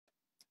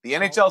The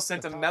NHL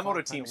sent a memo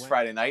to teams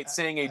Friday night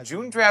saying a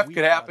June draft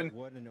could happen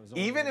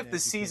even if the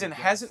season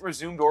hasn't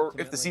resumed or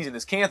if the season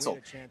is canceled.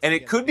 And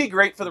it could be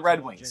great for the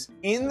Red Wings.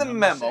 In the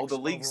memo, the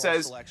league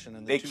says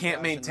they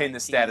can't maintain the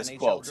status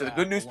quo. So the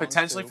good news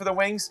potentially for the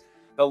Wings,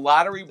 the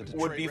lottery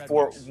would be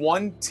for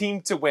one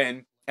team to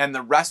win and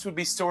the rest would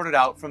be sorted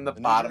out from the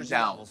bottom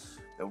down.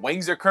 The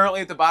Wings are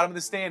currently at the bottom of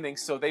the standings,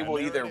 so they will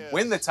either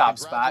win the top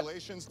spot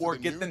or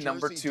get the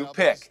 #2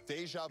 pick.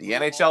 The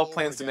NHL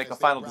plans to make a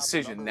final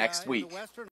decision next week.